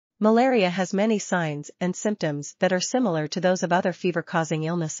Malaria has many signs and symptoms that are similar to those of other fever-causing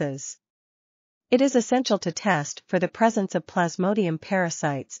illnesses. It is essential to test for the presence of Plasmodium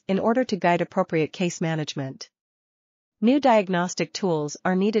parasites in order to guide appropriate case management. New diagnostic tools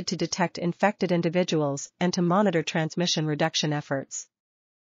are needed to detect infected individuals and to monitor transmission reduction efforts.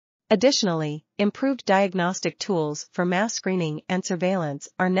 Additionally, improved diagnostic tools for mass screening and surveillance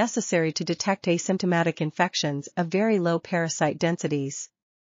are necessary to detect asymptomatic infections of very low parasite densities.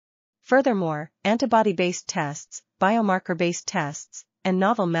 Furthermore, antibody-based tests, biomarker-based tests, and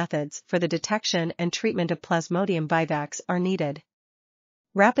novel methods for the detection and treatment of Plasmodium vivax are needed.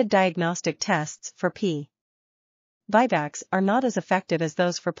 Rapid diagnostic tests for P. vivax are not as effective as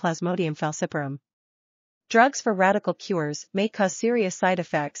those for Plasmodium falciparum. Drugs for radical cures may cause serious side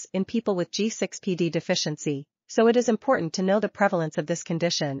effects in people with G6PD deficiency, so it is important to know the prevalence of this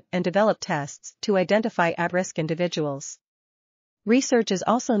condition and develop tests to identify at-risk individuals. Research is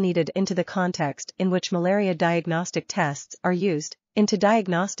also needed into the context in which malaria diagnostic tests are used, into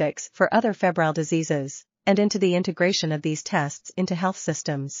diagnostics for other febrile diseases, and into the integration of these tests into health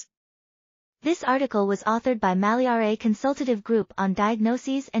systems. This article was authored by malERA Consultative Group on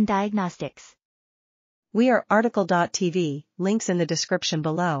Diagnoses and Diagnostics. We are RTCLTV, links in the description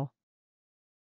below.